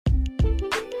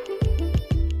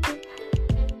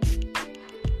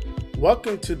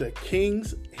Welcome to the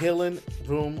King's Healing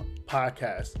Room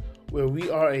podcast, where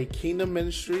we are a kingdom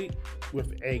ministry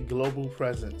with a global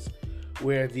presence,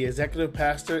 where the executive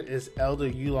pastor is Elder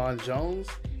Yulon Jones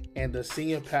and the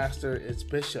senior pastor is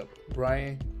Bishop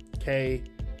Brian K.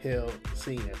 Hill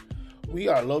Sr. We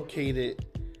are located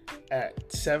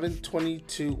at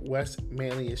 722 West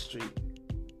Manlius Street,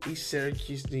 East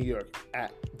Syracuse, New York,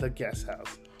 at the Guest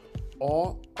House.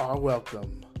 All are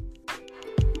welcome.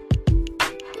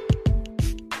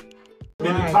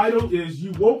 And the title is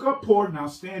 "You Woke Up Poor, Now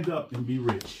Stand Up and Be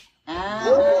Rich."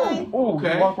 Okay. You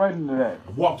walked right into that.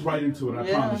 I walked right into it.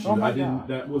 I promise you. Oh my I didn't. God.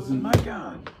 That wasn't. My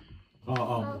God.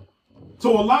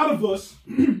 So a lot of us,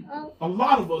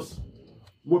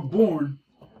 were born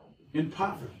in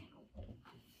poverty.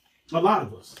 A lot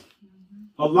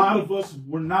of us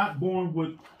were not born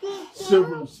with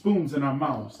silver spoons in our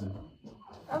mouths,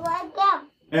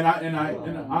 and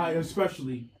I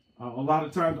especially a lot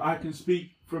of times I can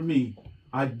speak for me.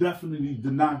 I definitely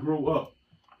did not grow up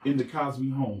in the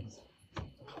Cosby home.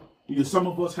 Because some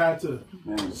of us had to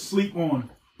sleep on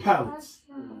pallets,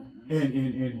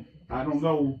 and I don't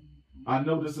know. I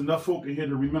know there's enough folk in here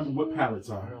to remember what pallets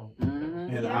are.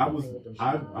 And I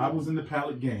was in the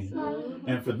pallet game.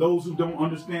 And for those who don't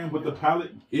understand what the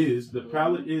pallet is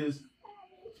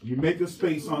you make a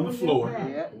space on the floor,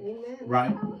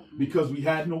 right? Because we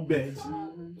had no beds.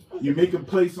 You make a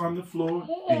place on the floor,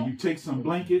 and you take some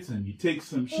blankets, and you take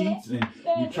some sheets, and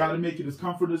you try to make it as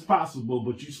comfortable as possible,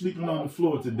 but you're sleeping on the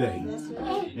floor today.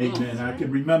 Amen. I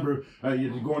can remember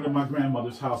going to my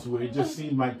grandmother's house where it just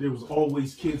seemed like there was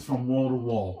always kids from wall to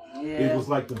wall. It was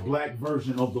like the black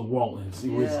version of the Waltons.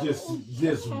 It was just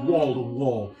wall to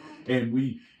wall. And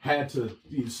we had to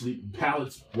sleep.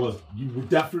 Pallets you were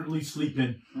definitely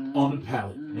sleeping on a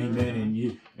pallet.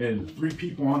 Amen. And three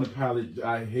people on the pallet,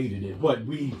 I hated it. But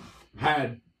we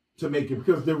had to make it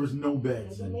because there was no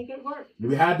beds. And make it work.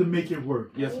 We had to make it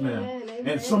work. Yes, ma'am.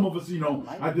 And some of us,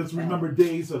 I just remember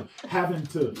days of having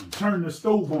to turn the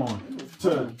stove on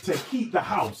to heat the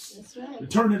house. That's right.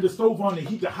 Turning the stove on to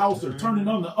heat the house, or turning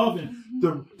on the oven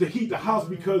to heat the house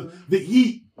because the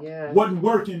heat wasn't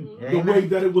working the way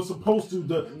that it was supposed to.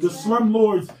 The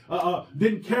slumlords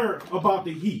didn't care about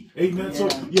the heat. Amen. So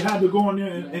you had to go in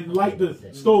there and light the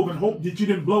stove and hope that you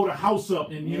didn't blow the house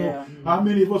up. And how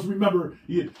many of us remember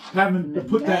having to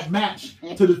put that match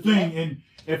to the thing, and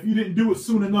if you didn't do it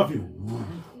soon enough, you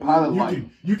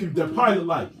can the pilot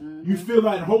light. You feel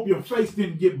that and hope your face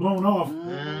didn't get blown off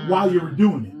while you were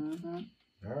doing it.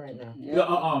 All right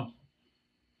now.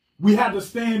 We had to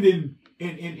stand in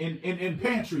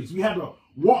pantries. We had to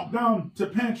walk down to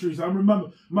pantries. I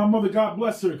remember my mother, God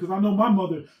bless her, because I know my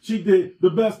mother, she did the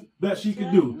best that she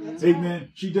could do. Amen.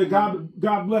 She did,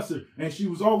 God bless her. And she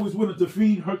was always willing to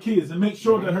feed her kids and make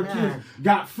sure that her kids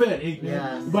got fed.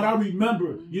 Amen. But I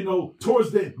remember,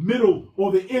 towards the middle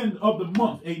or the end of the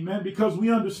month, amen, because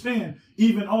we understand,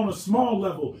 even on a small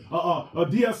level, a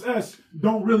DSS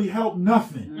don't really help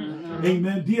nothing.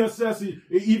 Amen. DSS,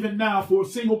 even now, for a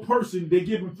single person, they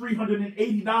give them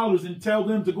 $380 and tell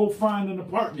them to go find an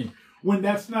apartment, when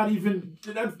that's not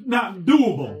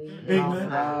doable.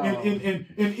 Amen.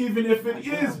 And even if it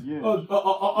is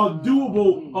a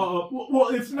doable, well,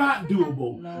 it's not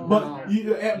doable.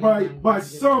 But by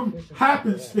some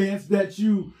happenstance that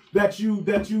you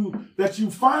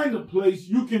find a place,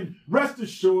 you can rest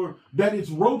assured that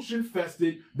it's roach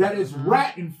infested, that it's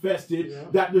rat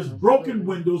infested, that there's broken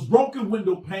windows, broken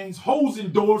window panes, holes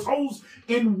in doors, holes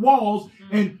in walls,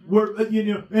 and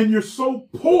you're so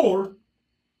poor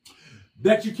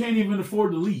that you can't even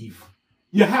afford to leave.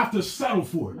 You have to settle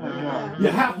for it. You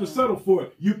have to settle for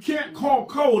it. You can't call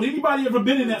code. Anybody ever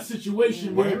been in that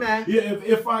situation where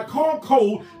if I call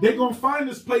code, they're going to find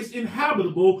this place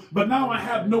inhabitable, but now I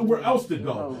have nowhere else to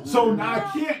go. So now I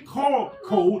can't call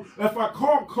code. If I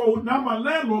call code, now my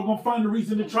landlord going to find a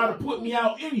reason to try to put me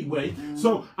out anyway.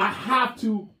 So I have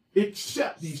to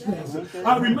accept these things.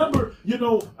 I remember,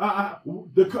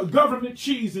 the government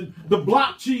cheese and the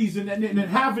block cheese and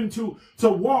having to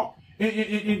walk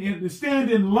and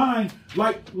stand in line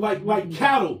like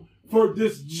cattle for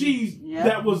this cheese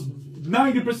that was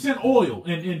 90% oil,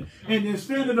 and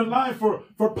standing in line for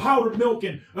powdered milk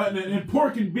and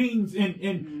pork and beans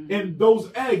and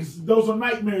those eggs. Those are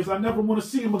nightmares. I never want to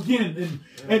see them again.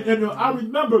 And I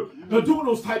remember doing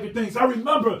those type of things. I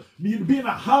remember being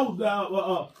a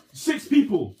house, 6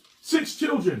 people, 6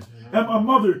 children, and my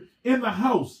mother in the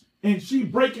house, and she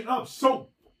breaking up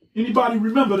soap Anybody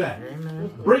remember that?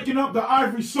 Breaking up the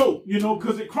ivory soap, you know,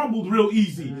 because it crumbled real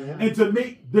easy. And to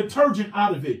make detergent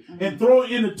out of it and throw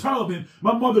it in a tub. And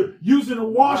my mother using a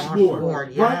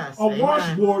washboard, right? A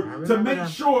washboard to make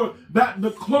sure that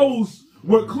the clothes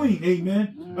were clean.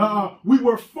 Amen. We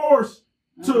were forced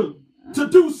to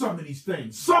do some of these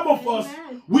things. Some of us,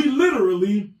 we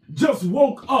literally just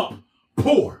woke up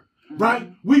poor.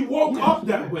 Right? We woke up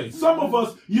that way. Some of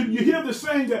us, you hear the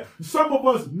saying that some of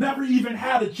us never even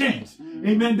had a chance.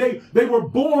 Amen. They were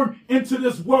born into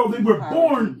this world. They were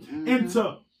born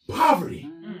into poverty.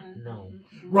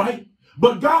 Right?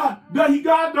 But God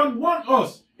doesn't want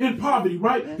us in poverty,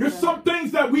 right? There's some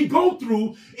things that we go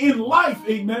through in life,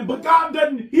 amen. But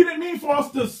He didn't mean for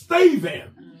us to stay there.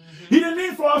 He didn't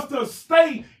mean for us to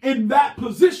stay in that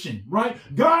position, right?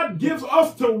 God gives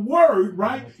us the word,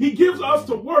 right? He gives us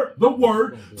the word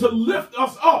to lift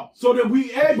us up so that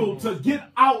we're able to get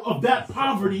out of that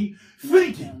poverty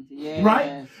thinking,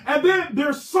 right? And then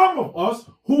there's some of us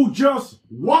who just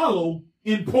wallow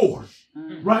in poor,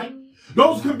 right?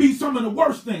 Those can be some of the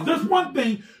worst things. There's one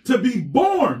thing to be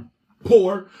born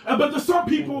poor, but there's some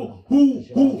people who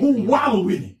wallow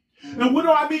in it. And what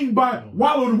do I mean by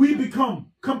wallowing? We become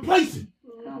complacent.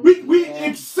 We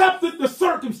accepted the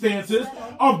circumstances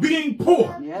of being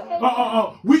poor.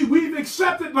 We've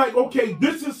accepted, like, okay,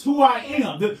 this is who I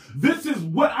am. This is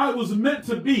what I was meant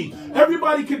to be.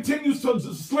 Everybody continues to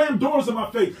slam doors in my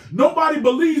face. Nobody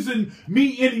believes in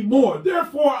me anymore.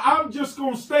 Therefore, I'm just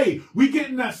going to stay. We get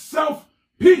in that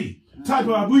self-pity type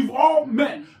of, we've all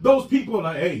met those people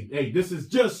like, hey, this is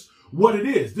just what it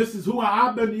is. This is who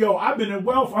I've been in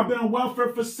welfare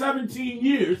for 17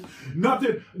 years.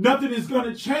 Nothing is going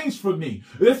to change for me.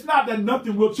 It's not that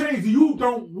nothing will change. You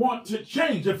don't want to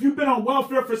change. If you've been on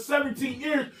welfare for 17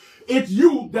 years, it's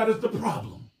you that is the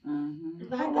problem.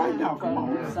 Right now, come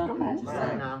on.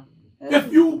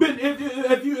 If you've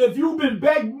been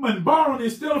begging and borrowing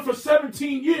and stealing for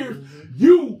 17 years,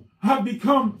 you have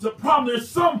become the problem. There's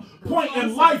some point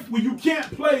in life where you can't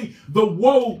play the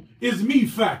woe is me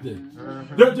factor.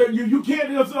 You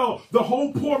can't, the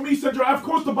whole poor me syndrome. Of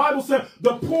course, the Bible said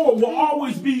the poor will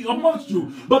always be amongst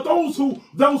you. But those who,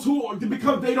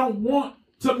 because they don't want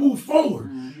to move forward,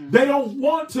 they don't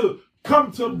want to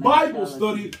come to Bible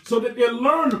study so that they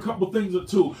learn a couple things or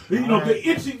two. You know, the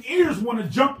itching ears want to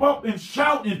jump up and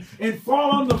shout and fall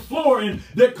on the floor, and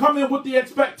they come in with the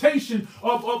expectation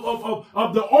of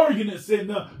the organist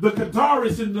and the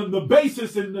guitarist and the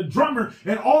bassist and the drummer,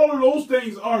 and all of those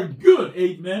things are good,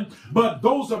 amen. But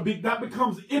those are big, that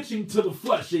becomes itching to the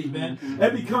flesh, amen.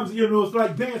 It becomes, it's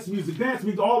like dance music. Dance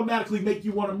music automatically make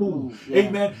you want to move,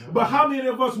 amen. But how many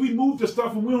of us, we move to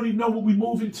stuff and we don't even know what we're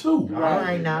moving to?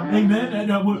 Right now. Amen.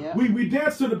 And we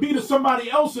dance to the beat of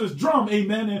somebody else's drum,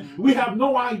 amen, and we have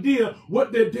no idea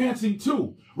what they're dancing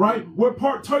to, right?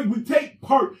 We take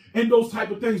part in those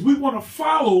type of things. We want to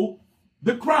follow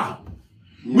the crowd.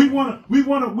 We want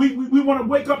to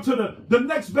wake up to the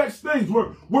next best things.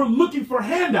 We're looking for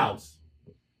handouts.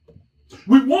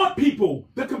 We want people,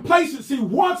 the complacency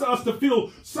wants us to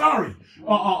feel sorry.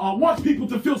 Wants people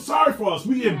to feel sorry for us.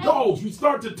 We indulge. We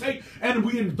start to take and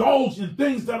we indulge in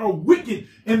things that are wicked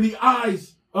in the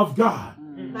eyes of God.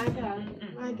 My God.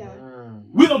 My God.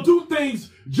 We'll do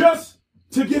things just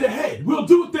to get ahead. We'll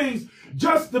do things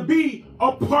just to be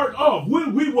a part of.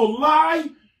 We will lie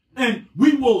and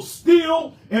we will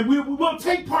steal and we will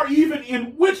take part even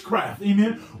in witchcraft.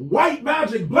 Amen. White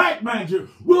magic, black magic.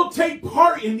 We'll take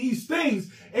part in these things.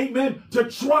 Amen. To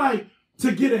try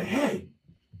to get ahead.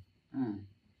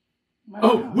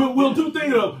 We'll do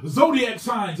things of zodiac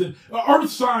signs and earth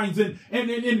signs and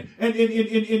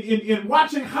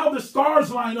watching how the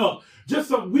stars line up, just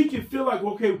so we can feel like,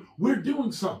 okay, we're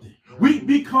doing something. We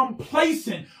become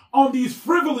complacent on these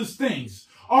frivolous things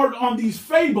or on these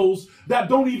fables that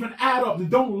don't even add up, that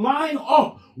don't line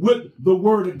up with the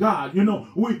word of God.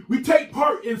 We take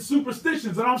part in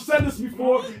superstitions, and I've said this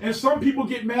before, and some people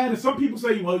get mad, and some people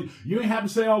say, well, you ain't have to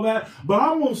say all that, but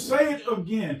I'm going to say it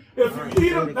again. If you eat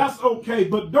them, that's okay,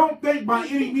 but don't think by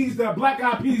any means that black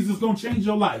eyed peas is going to change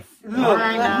your life. Look.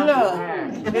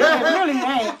 It really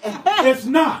ain't. It's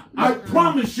not. I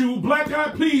promise you, black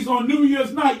eyed peas on New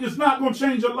Year's night is not going to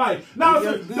change your life. Now,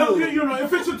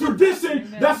 if it's a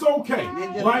tradition, that's okay,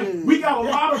 right? We got a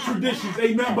lot of traditions,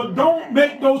 amen, but don't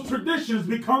make those traditions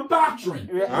become doctrine.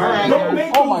 Don't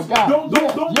make those, don't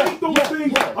make those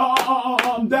things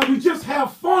that we just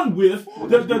have fun with,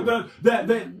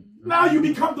 that now you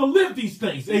become to live these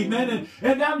things, amen,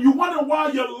 and now you wonder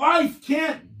why your life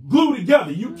can't glue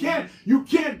together. You can't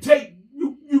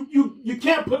You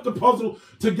can't put the puzzle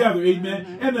together,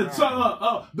 amen. And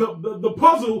the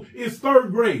puzzle is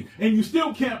third grade, and you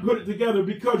still can't put it together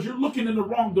because you're looking in the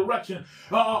wrong direction.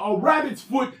 A rabbit's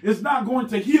foot is not going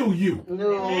to heal you.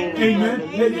 No. Amen.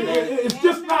 It's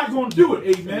just not going to do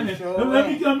it, amen. And let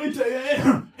me tell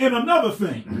you, and another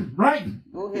thing, right?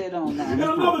 Go ahead on now. And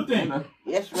another thing,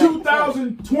 yes, right.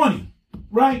 2020,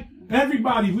 right?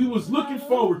 Everybody, we was looking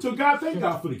forward to God. Thank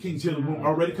God for the King's Healing Room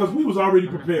already, because we was already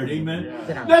prepared, amen.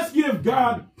 Let's give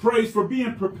God praise for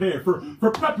being prepared, for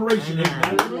preparation,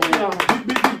 amen.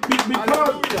 Because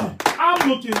I'm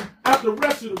looking at the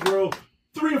rest of the world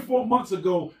 3 or 4 months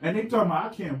ago, and they talking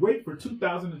about, I can't wait for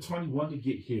 2021 to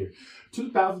get here.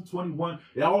 2021,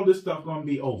 all this stuff going to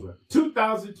be over.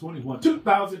 2021,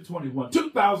 2021,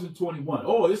 2021.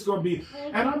 Oh, it's going to be,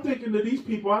 and I'm thinking to these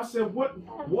people, I said,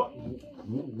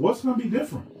 what's going to be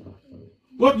different?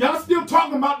 Look, y'all still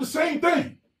talking about the same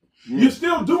thing. You're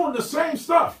still doing the same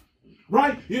stuff.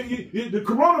 Right? The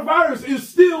coronavirus is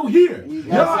still here.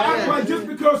 Y'all act like just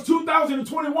because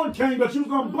 2021 came that you was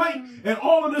going to blink and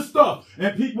all of this stuff.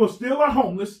 And people still are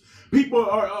homeless. People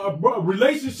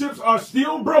relationships are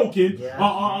still broken.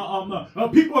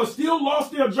 People are still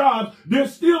lost their jobs.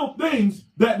 There's still things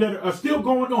that are still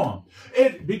going on.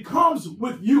 It becomes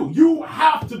with you. You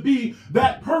have to be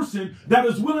that person that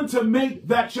is willing to make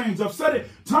that change. I've said it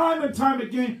time and time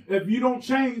again. If you don't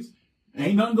change,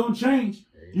 ain't nothing going to change.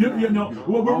 You know,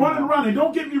 we're running around, and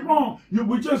don't get me wrong,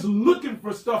 we're just looking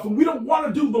for stuff, and we don't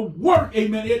want to do the work,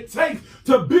 amen, it takes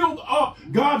to build up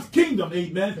God's kingdom,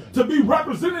 amen, to be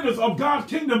representatives of God's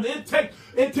kingdom. It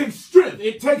takes strength,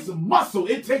 it takes muscle,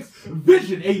 it takes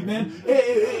vision, amen,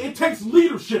 it takes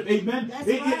leadership, amen,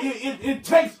 it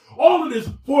takes all of this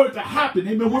for it to happen.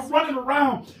 Amen. We're running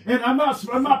around, and I'm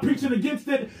not preaching against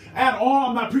it at all.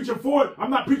 I'm not preaching for it. I'm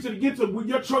not preaching against it.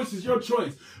 Your choice is your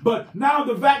choice. But now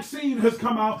the vaccine has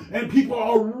come out, and people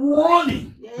are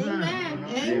running. Amen.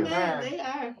 Amen. They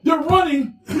are. They're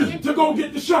running to go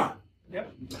get the shot.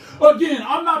 Yep. Again,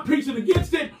 I'm not preaching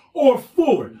against it or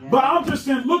for it, but I'm just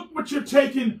saying, look what you're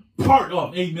taking part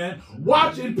of, amen.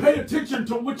 Watch and pay attention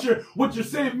to what you're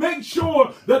saying. Make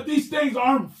sure that these things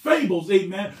aren't fables,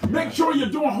 amen. Make sure you're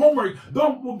doing homework.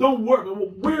 Don't work.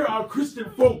 We're our Christian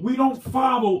folk. We don't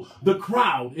follow the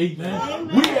crowd, amen.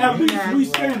 We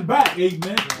stand back,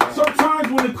 amen.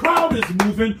 Sometimes when the crowd is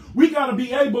moving, we got to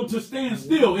be able to stand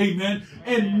still, amen,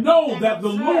 and know that the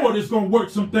Lord is going to work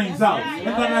some things out, and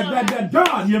that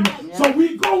God, you know. So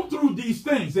we go through these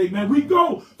things, amen. We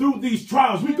go through these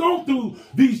trials. We go through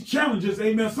these challenges,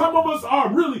 amen. Some of us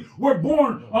we're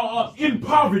born in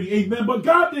poverty, amen, but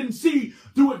God didn't see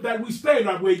through it that we stay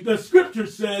that way. The scripture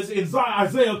says in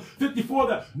Isaiah 54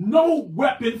 that no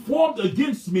weapon formed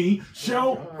against me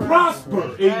shall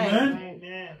prosper, amen.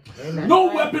 Amen.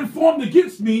 No weapon formed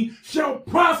against me shall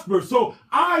prosper. So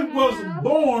I was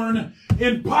born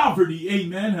in poverty,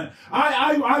 amen.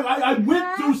 I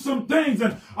went through some things,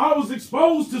 and I was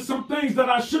exposed to some things that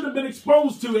I shouldn't have been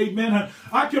exposed to, amen.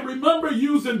 I can remember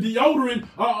using deodorant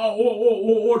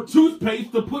or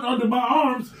toothpaste to put under my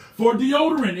arms for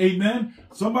deodorant, amen.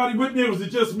 Somebody with me, or was it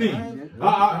just me?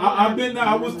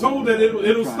 I was told that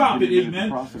it'll stop it,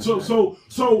 amen. So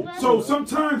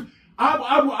sometimes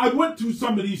I went through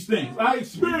some of these things. I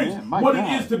experienced what it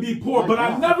is to be poor, but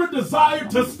I never desired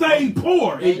to stay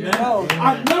poor. Amen.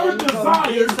 I never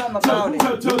desired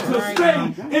to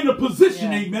stay in a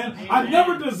position. Amen. I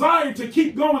never desired to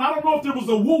keep going. I don't know if there was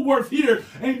a Woolworth here.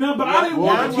 Amen. But I didn't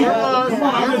want to keep going. Come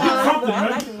on, I did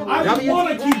something, right? I didn't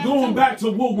want to keep going back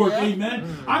to Woolworth.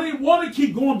 Amen. I didn't want to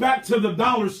keep going back to the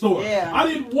dollar store. I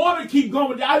didn't want to keep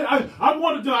going. I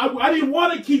didn't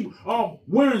want to keep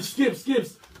wearing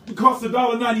skips. It cost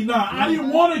 $1.99. I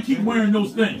didn't want to keep wearing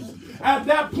those things. At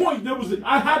that point,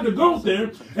 I had to go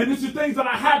there, and this is things that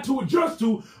I had to adjust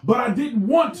to, but I didn't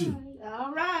want to.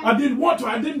 All right. I didn't want to.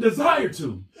 I didn't desire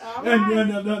to. All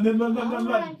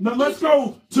right. Now let's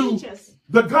go to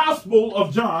the Gospel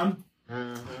of John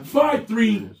 5,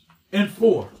 3, and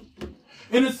 4.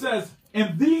 And it says,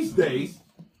 "In these days,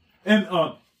 and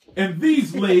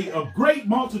these lay a great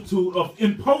multitude of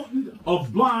impotent,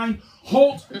 of blind,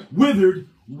 halt, withered,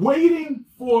 waiting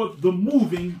for the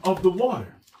moving of the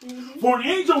water. For an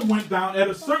angel went down at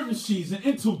a certain season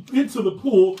into the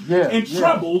pool and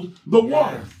troubled the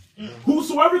water.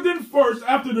 Whosoever then first,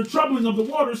 after the troubling of the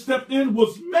water, stepped in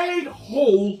was made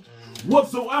whole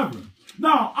whatsoever."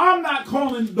 Now, I'm not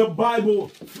calling the Bible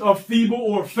feeble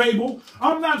or fable.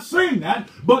 I'm not saying that.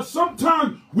 But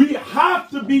sometimes we have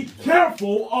to be careful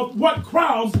careful of what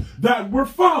crowds that we're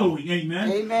following.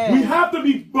 Amen. Amen. We have to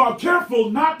be careful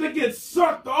not to get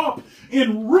sucked up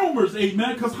in rumors.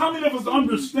 Amen. Because how many of us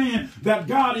understand that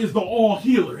God is the all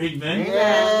healer? Amen.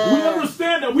 Amen. We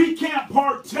understand that we can't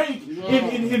partake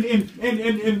in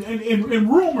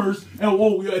rumors. And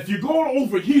if you go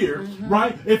over here,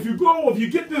 right? If you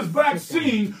get this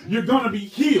vaccine, you're gonna be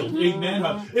healed. Amen.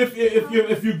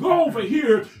 If you go over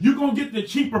here, you're gonna get the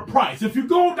cheaper price. If you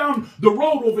go down the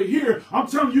road over here, I'm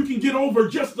telling you, you can get over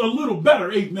just a little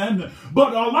better. Amen.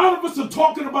 But a lot of us are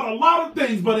talking about a lot of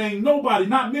things, but ain't nobody,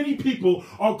 not many people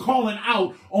are calling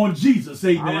out on Jesus.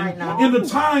 Amen. In the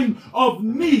time of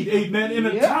need. Amen. In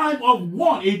a time of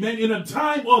want. Amen. In a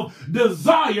time of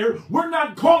desire, we're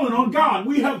not calling on God.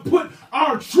 We have put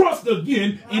our trust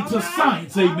again into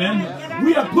science. Amen.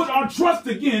 We have put our trust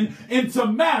again into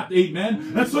math.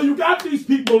 Amen. And so you got these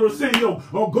people who are saying, yo,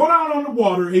 go down on the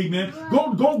water. Amen.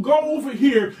 Go over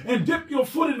here and dip your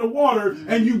foot in the water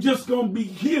and you just gonna be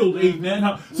healed.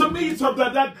 Amen. So me,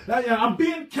 I'm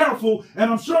being careful, and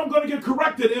I'm sure I'm gonna get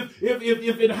corrected if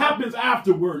it happens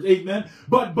afterwards. Amen.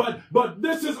 But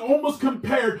this is almost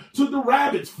compared to the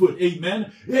rabbit's foot.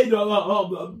 Amen. The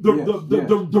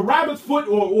rabbit's foot,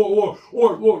 or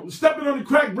stepping on the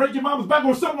crack, break your mama's back,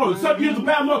 or something, or 7 years of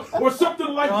bad luck, or something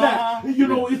like that. You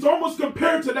know, it's almost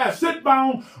compared to that. Sit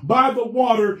down by the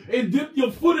water and dip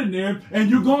your foot in there, and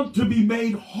you're going to be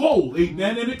made whole.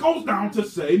 Amen. And it goes down to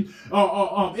say,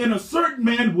 and a certain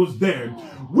man was there,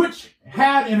 which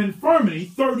had an infirmity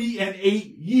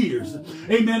 38 years.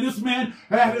 Amen. This man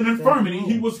had an infirmity.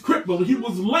 He was crippled. He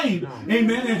was lame.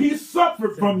 Amen. And he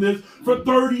suffered from this for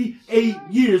 38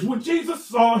 years. When Jesus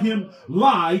saw him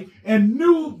lie and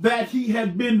knew that he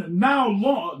had been now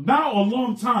a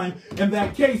long time in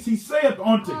that case, he saith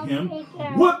unto him,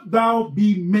 wilt thou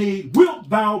be made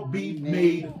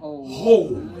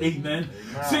whole? Amen.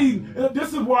 See,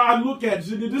 this is where I look at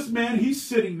this man. He's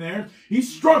sitting there.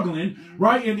 He's struggling,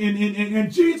 right?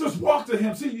 And Jesus walked to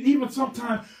him. See, even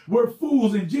sometimes we're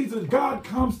fools, and God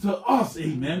comes to us.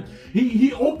 Amen.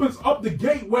 He opens up the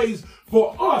gateways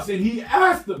for us, and he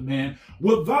asked the man,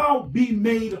 will thou be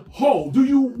made whole? Do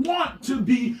you want to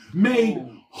be made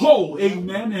whole?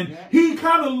 Amen. And he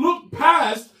kind of looked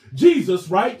past Jesus,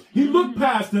 right? He looked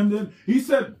past him, then he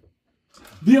said,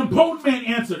 the impotent man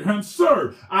answered him,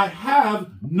 sir, I have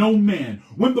no man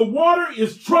when the water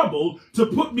is troubled to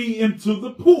put me into the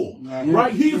pool.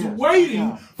 Right? He's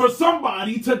waiting for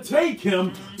somebody to take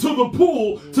him to the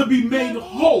pool to be made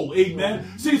whole. Amen.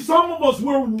 See, some of us,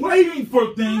 we're waiting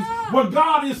for things where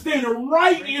God is standing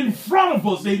right in front of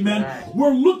us. Amen.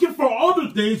 We're looking for other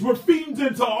things. We're feeding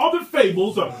into other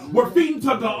fables. We're feeding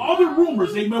to the other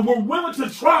rumors. Amen. We're willing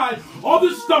to try other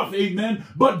stuff. Amen.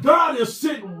 But God is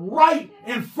sitting right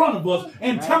in front of us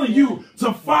and telling you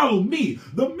to follow me.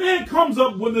 The man comes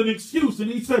up with an excuse,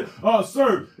 and he said,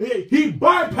 sir, he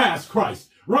bypassed Christ.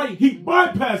 Right? He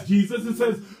bypassed Jesus and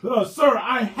says, sir,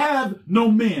 I have no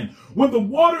man when the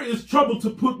water is troubled to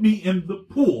put me in the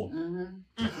pool.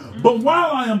 But while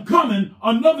I am coming,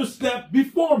 another step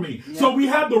before me. So we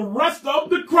have the rest of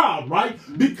the crowd, right?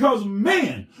 Because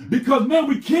man,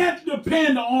 we can't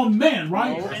depend on man,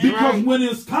 right? Because when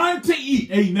it's time to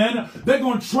eat, amen, they're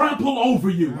going to trample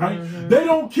over you, right? They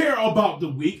don't care about the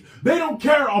weak. They don't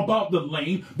care about the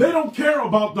lame. They don't care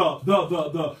about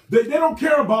they don't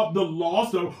care about the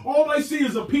lost. All they see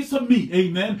is a piece of meat,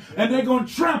 amen, and they're going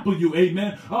to trample you,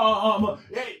 amen.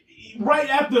 Right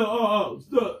after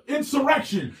the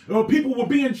insurrection, people were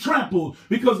being trampled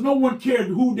because no one cared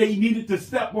who they needed to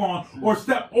step on or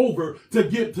step over to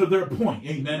get to their point.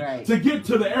 Amen. To get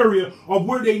to the area of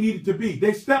where they needed to be.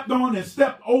 They stepped on and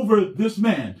stepped over this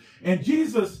man. And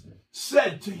Jesus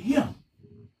said to him,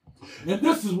 and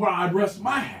this is where I rest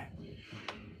my hat.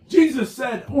 Jesus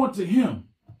said unto him,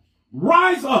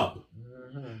 rise up,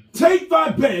 take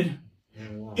thy bed,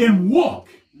 and walk.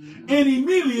 And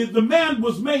immediately the man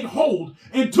was made whole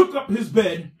and took up his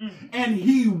bed and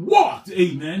he walked.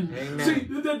 Amen. See,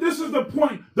 this is the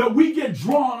point that we get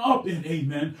drawn up in.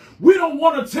 Amen. We don't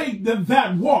want to take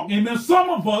that walk. Amen. Some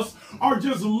of us are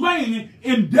just laying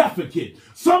in defecate.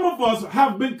 Some of us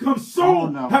have become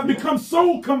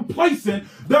so complacent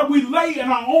that we lay in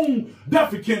our own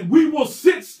defecate. We will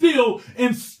sit still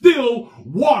in still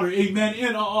water. Amen.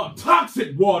 In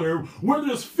toxic water where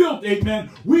there's filth. Amen.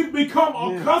 We've become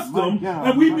accustomed accustomed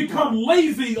and we become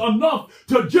lazy enough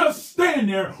to just stand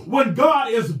there when God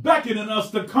is beckoning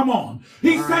us to come on.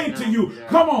 He's saying to you,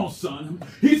 come on, son.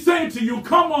 He's saying to you,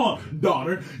 come on,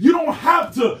 daughter. You don't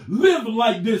have to live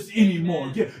like this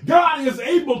anymore. God is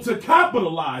able to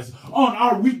capitalize on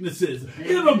our weaknesses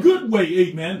in a good way,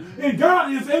 amen. And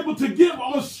God is able to give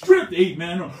us strength,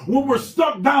 amen, when we're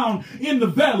stuck down in the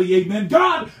valley, amen.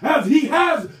 God he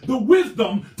has the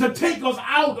wisdom to take us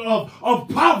out of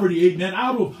poverty, amen,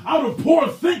 out of poor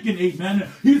thinking, amen.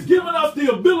 He's given us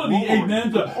the ability,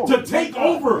 amen, to take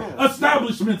over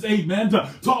establishments, amen,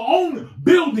 to own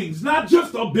buildings, not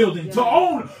just a building, to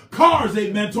own cars,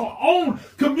 amen, to own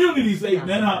communities,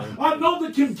 amen. I know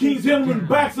that King's Healing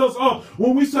backs us up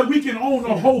when we say we can own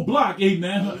a whole block,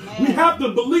 amen. We have to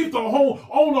believe own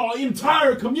our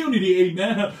entire community,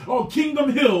 amen, or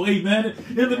Kingdom Hill, amen,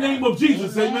 in the name of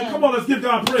Jesus, amen. Come on, let's give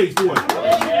God praise for it.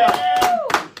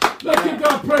 Let's give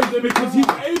God praise, amen, because he's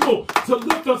able to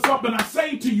lift us up. And I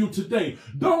say to you today,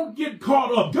 don't get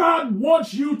caught up. God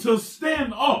wants you to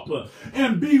stand up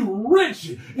and be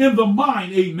rich in the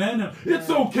mind, amen.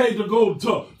 It's okay to go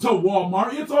to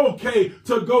Walmart. It's okay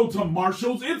to go to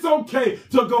Marshall's. It's okay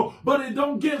to go, but it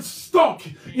don't get stuck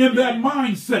in that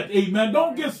mindset, amen.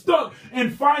 Don't get stuck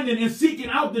in finding and seeking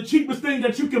out the cheapest thing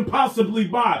that you can possibly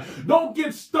buy. Don't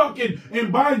get stuck in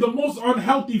buying the most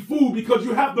unhealthy food because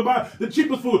you have to buy the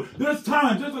cheapest food. There's a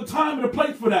time and a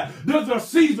place for that. There's a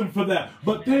season for that.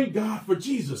 But thank God for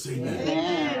Jesus, amen.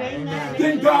 Amen.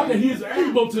 Thank God that he is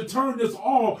able to turn this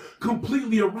all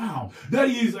completely around. That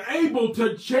he is able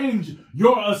to change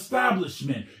your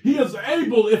establishment. He is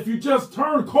able, if you just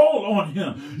call on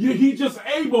him, he's just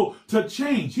able to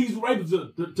change. He's able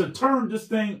to turn this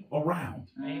thing around.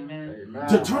 Amen.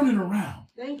 To turn it around.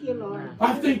 Thank you, Lord.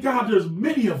 I thank God there's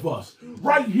many of us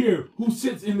right here who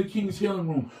sits in the King's Healing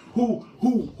Room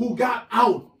who got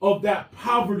out of that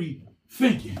poverty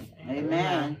thinking.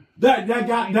 Amen. That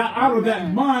got out of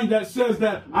that mind that says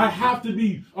that I have to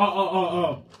be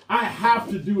I have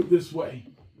to do it this way.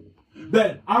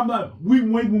 That I'm not.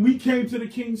 When we came to the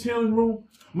King's Healing Room,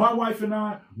 my wife and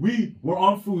I, we were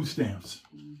on food stamps.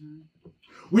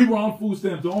 We were on food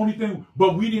stamps. The only thing,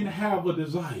 but we didn't have a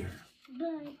desire.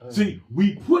 See,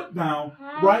 we put down,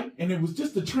 right, and it was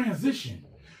just a transition.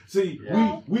 See,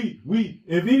 we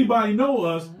if anybody know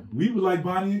us, we were like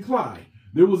Bonnie and Clyde.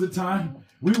 There was a time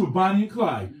we were Bonnie and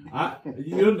Clyde.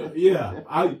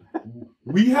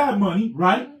 We had money,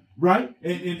 right, but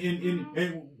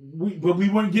we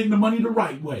weren't getting the money the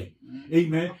right way.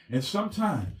 Amen. And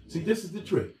sometimes, see, this is the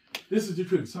trick. This is the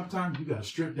trick. Sometimes you gotta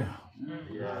strip down.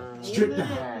 Strip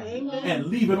down. And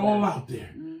leave it all out there.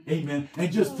 Amen.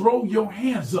 And just throw your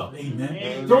hands up.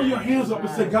 Amen. Throw your hands up and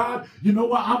say, God, you know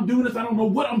what? I'm doing this. I don't know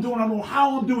what I'm doing. I don't know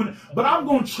how I'm doing it. But I'm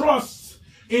going to trust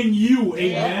in you.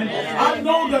 Amen. I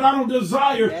know that I don't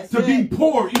desire to be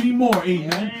poor anymore.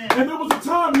 Amen. And there was a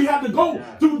time we had to go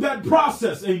through that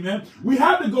process. Amen. We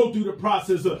had to go through the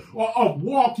process of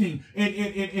walking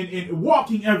and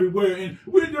walking everywhere. And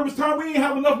there was time we didn't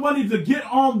have enough money to get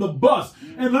on the bus.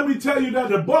 And let me tell you that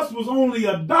the bus was only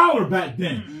 $1 back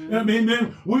then. I mean,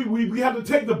 then we had to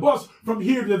take the bus from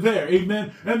here to there,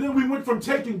 amen. And then we went from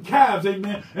taking cabs,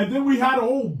 amen. And then we had an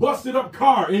old busted up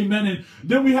car, amen. And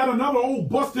then we had another old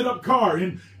busted up car,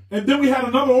 and then we had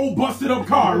another old busted up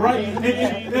car, right?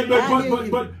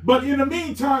 But in the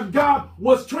meantime, God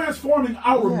was transforming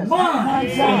our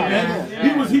minds.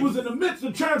 Amen. He was in the midst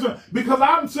of transforming, because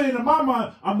I'm saying in my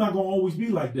mind, I'm not going to always be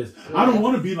like this. I don't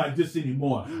want to be like this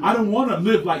anymore. I don't want to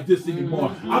live like this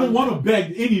anymore. I don't want to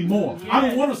beg anymore. I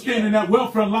don't want to stand in that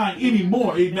welfare line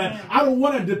anymore. Amen. I don't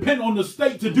want to depend on the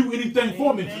state to do anything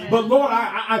for me. But Lord,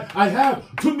 I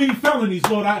have too many felonies,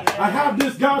 Lord. I have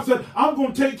this. God said, I'm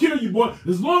going to take care of you, boy.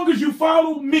 As long as you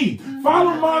follow me,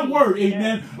 follow my word,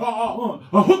 amen.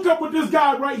 Hook up with this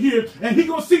guy right here, and he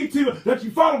gonna see to you that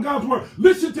you follow God's word.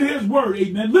 Listen to his word,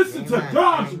 amen. Listen to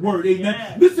God's word,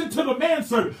 amen. Listen to the man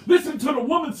servant. Listen to the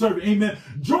woman servant, amen.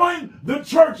 Join the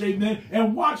church, amen,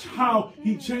 and watch how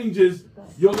he changes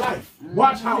your life.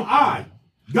 Watch how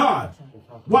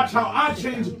watch how I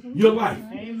change your life.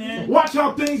 Amen. Watch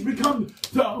how things come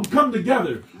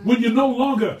together when you're no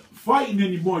longer fighting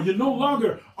anymore. You're no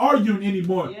longer arguing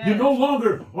anymore. Yes. You're no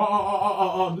longer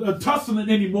tussling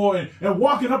anymore and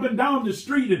walking up and down the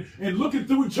street and looking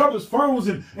through each other's phones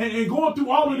and going through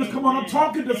all of this. Come on, I'm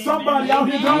talking to somebody out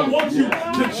here. God wants you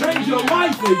to change your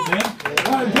life, amen.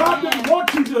 God doesn't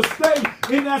want you to stay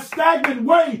in that stagnant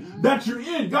way that you're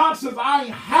in. God says, I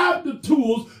have the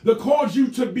tools that cause you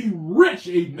to be rich,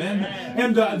 amen.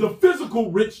 And the physical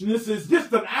physical richness is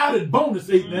just an added bonus,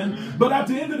 amen. But at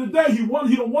the end of the day, he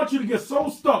don't want you to get so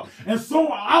stuck and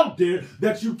so out there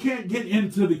that you can't get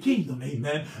into the kingdom,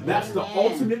 amen. That's the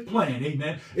ultimate plan,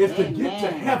 amen, is to get to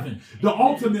heaven. The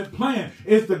ultimate plan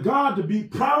is the God to be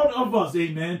proud of us,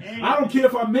 amen. I don't care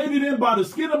if I made it in by the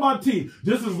skin of my teeth,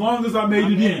 just as long as I made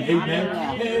it in,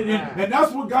 amen. And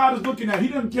that's what God is looking at. He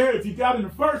doesn't care if you got in the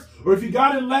first or if you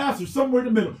got in last or somewhere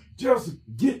in the middle. Just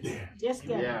get there. Just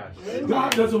get there.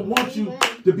 God doesn't want you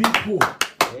to be poor.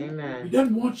 Amen. He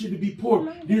doesn't want you to be poor.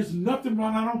 There's nothing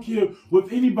wrong. I don't care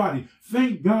with anybody.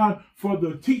 Thank God for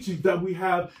the teachings that we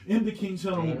have in the King's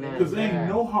Channel, because there ain't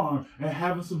no harm in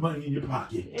having some money in your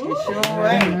pocket.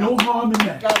 Ain't no harm in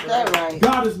that. Got that right.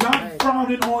 God is not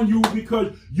frowning on you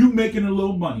because you making a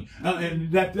little money and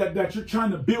that you're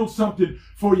trying to build something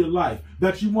for your life,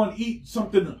 that you want to eat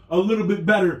something a little bit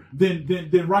better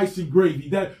than rice and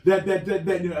gravy.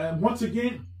 Once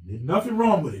again, there's nothing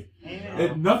wrong with it.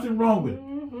 There's nothing wrong with it.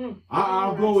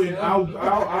 I'll go and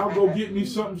I'll go get me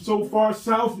something so far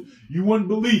south you wouldn't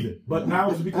believe it. But now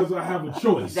it's because I have a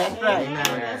choice. That's right.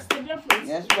 That's the difference.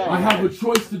 That's right. I have a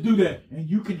choice to do that, and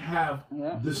you can have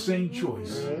the same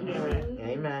choice.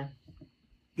 Amen.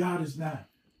 God is not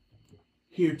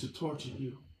here to torture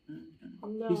you.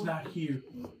 No. He's not here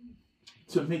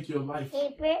to make your life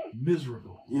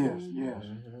miserable. Yes.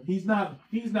 He's not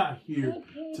here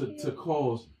to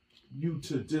cause you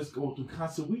to just go through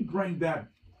constant. We bring that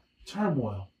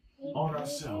turmoil on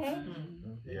ourselves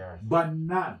by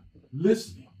not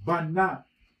listening, by not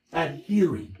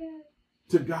adhering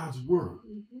to God's word.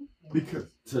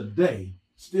 Because today,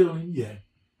 still and yet,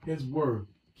 his word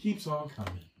keeps on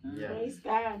coming. Praise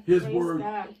God. His Praise word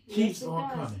God. keeps Yes, it on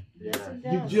does. coming. Yes, it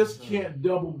does. You just can't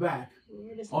double back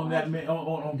Word is on that life. man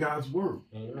on God's word,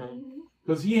 Amen.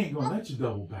 because he ain't gonna let you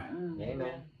double back.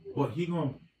 Amen. But he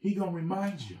gonna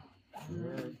remind you.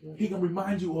 He gonna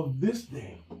remind you of this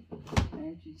day,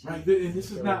 Thank you, Jesus. right? And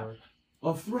this is not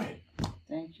a threat.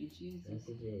 Thank you, Jesus.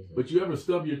 But you ever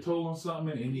stub your toe on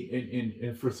something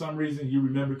and for some reason you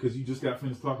remember because you just got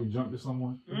finished talking junk to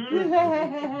someone?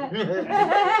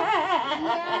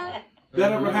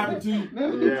 That ever happened to you?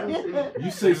 You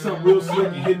say something real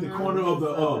slick and hit the corner of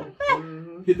the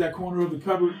hit that corner of the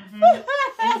cupboard,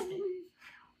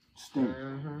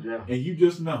 and you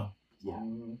just know.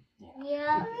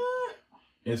 Yeah.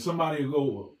 And somebody will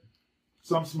go,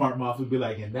 some smart mouth would be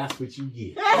like, and that's what you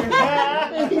get. That's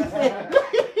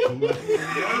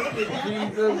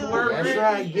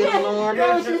right, get Lord.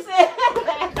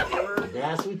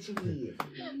 That's what you get.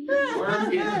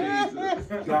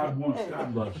 God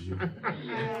loves you.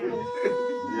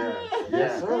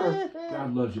 Yes, sir.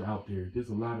 God loves you out there. There's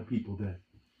a lot of people that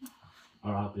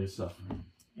are out there suffering.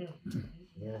 Yes.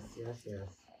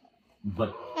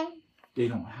 But they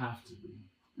don't have to be.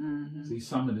 See,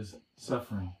 some of this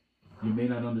suffering, you may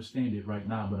not understand it right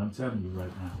now, but I'm telling you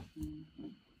right now,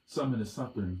 some of the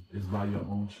suffering is by your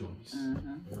own choice.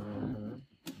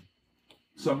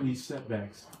 Some of these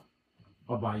setbacks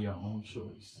are by your own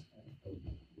choice.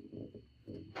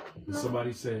 And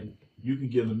somebody said, you can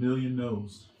give 1,000,000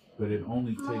 no's, but it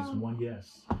only takes one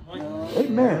yes.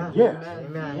 Amen. Yes.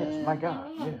 Amen. Yes. My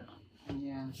God. Yes.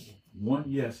 Yeah. One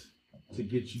yes to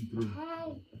get you through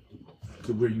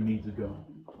to where you need to go.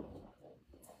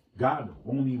 God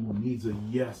only needs a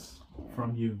yes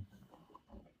from you.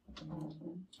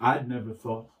 I'd never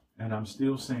thought, and I'm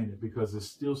still saying it because it's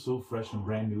still so fresh and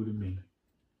brand new to me.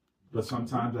 But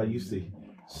sometimes I used to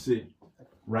sit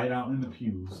right out in the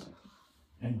pews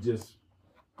and just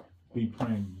be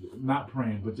praying, not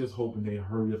praying, but just hoping they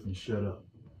hurry up and shut up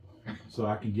so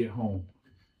I can get home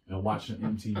and watch an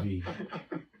MTV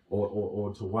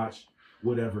or to watch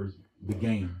whatever the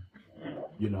game.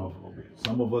 You know,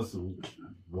 some of us,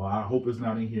 well, I hope it's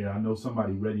not in here. I know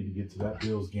somebody ready to get to that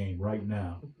Bills game right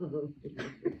now.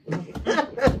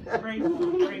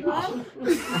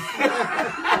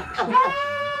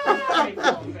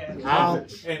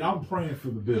 And I'm praying for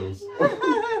the Bills.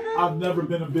 I've never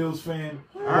been a Bills fan,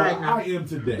 but I am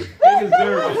today. They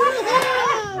deserve it.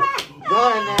 Go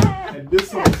ahead now. And this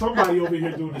somebody over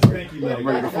here doing the stanky leg.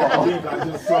 I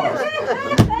just saw it.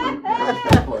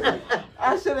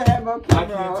 I should have had my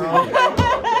camera on.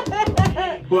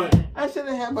 But I should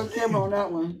have had my camera on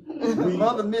that one.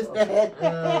 Mother missed that.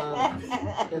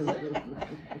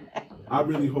 I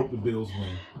really hope the Bills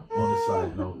win. On the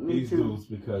side note, these dudes,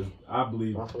 because I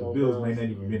believe the Bills may not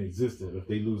even been existed if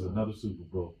they lose another Super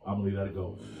Bowl. I'm gonna let it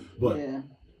go. But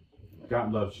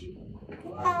God loves you,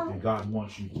 and God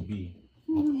wants you to be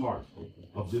a part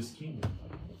of this kingdom,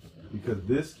 because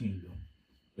this kingdom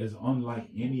is unlike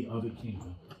any other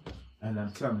kingdom. And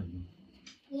I'm telling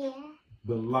you,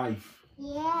 the life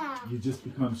Yeah. You just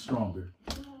become stronger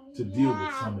to deal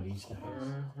with some of these things.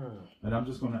 And I'm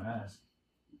just going to ask,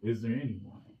 is there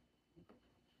anyone?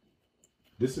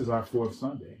 This is our fourth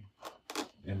Sunday.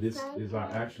 And this is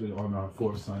actually on our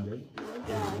fourth Sunday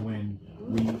when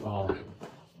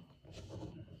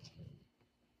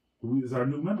is our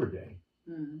new member day.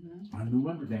 Our new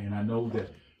member day. And I know that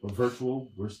for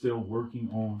virtual, we're still working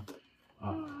on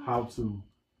how to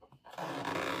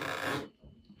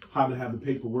have the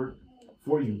paperwork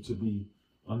for you to be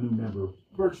a new member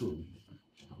virtually.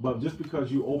 But just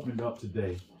because you opened up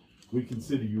today, we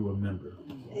consider you a member.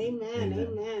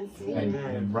 Amen.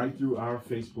 And right through our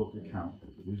Facebook account,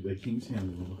 the King's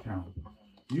Healing account,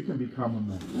 you can become a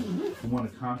member. If you want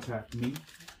to contact me,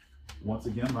 once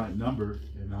again, my number,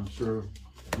 and I'm sure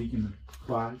Deacon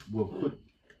Clyde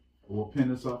will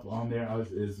pin us up on there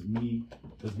as me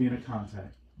as being a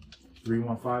contact.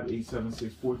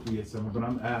 315-876-4387. But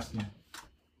I'm asking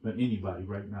that anybody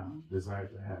right now desire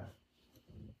to have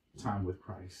time with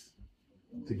Christ,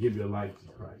 to give your life to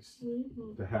Christ,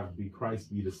 to be Christ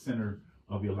be the center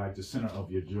of your life, the center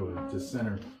of your joy, the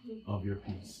center of your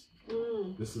peace.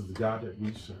 This is the God that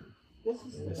we serve.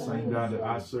 The same God that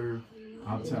I serve,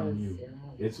 I'm telling you,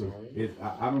 I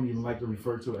don't even like to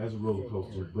refer to it as a roller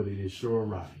coaster, but it is sure a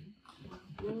ride.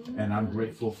 And I'm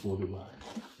grateful for the ride.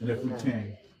 And if we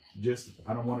can,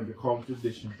 I don't want it to call it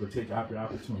tradition, but take out the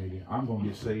opportunity. I'm going to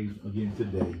get saved again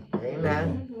today.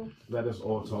 Amen. Let us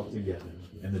all talk together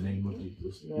in the name of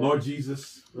Jesus. Lord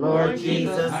Jesus. Lord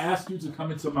Jesus. I ask you to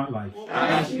come into my life. I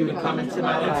ask you to come into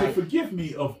my And life. to forgive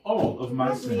me of all of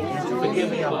my sins. And to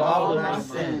forgive me of all of my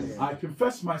sins. I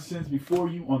confess my sins before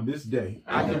you on this day.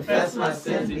 I confess my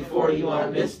sins before you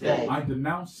on this day. I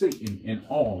denounce Satan and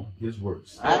all his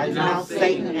works. I denounce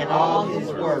Satan and all his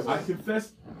works. I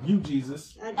confess you,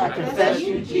 Jesus, I confess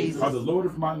you, Jesus, are the Lord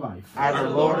of my life. are the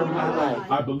Lord of my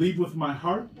life. I believe with my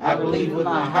heart. I believe with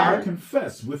my I heart.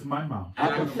 confess with my mouth. I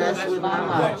confess with my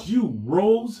mouth. That you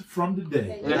rose from the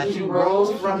dead. That you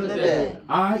rose from the dead.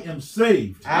 I am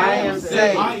saved. I am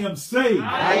saved. I am saved.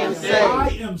 I am saved. I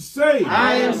am saved.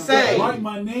 I am saved. Write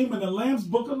my name in the Lamb's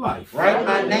Book of Life. Write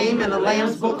my name in the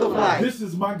Lamb's Book of Life. This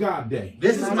is my God day.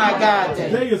 This is my God day.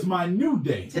 Today is my new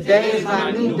day. Today is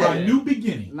my new My day. new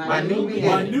beginning. My new My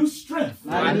beginning. new strength.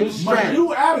 My new My strength.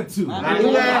 new attitude. My new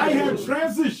I have attitude.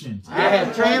 transitioned. I have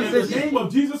In the transitioned. name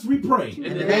of Jesus we pray.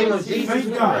 In the name of Jesus Thank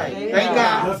we God. pray. Thank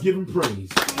God. Let's give him praise.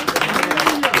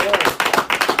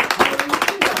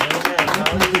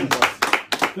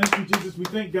 Thank you, Jesus. We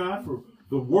thank God for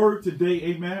the word today.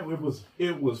 Amen.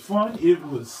 It was fun. It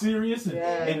was serious.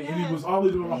 And it was all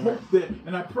in. I hope that,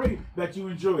 and I pray that you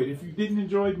enjoyed. If you didn't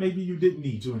enjoy it, maybe you didn't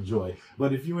need to enjoy it.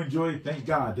 But if you enjoyed, thank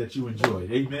God that you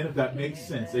enjoyed. Amen. If that makes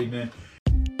sense. Amen.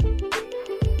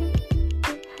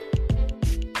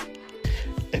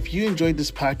 If you enjoyed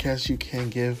this podcast, you can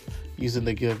give using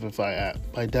the Giveify app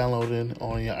by downloading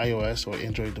on your iOS or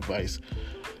Android device.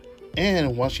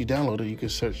 And once you download it, you can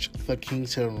search The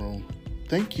King's Healing Room.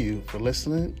 Thank you for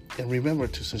listening, and remember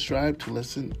to subscribe to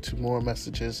listen to more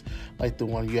messages like the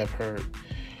one you have heard.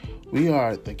 We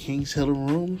are The King's Healing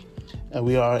Room, and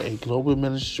we are a global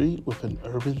ministry with an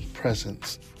urban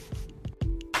presence.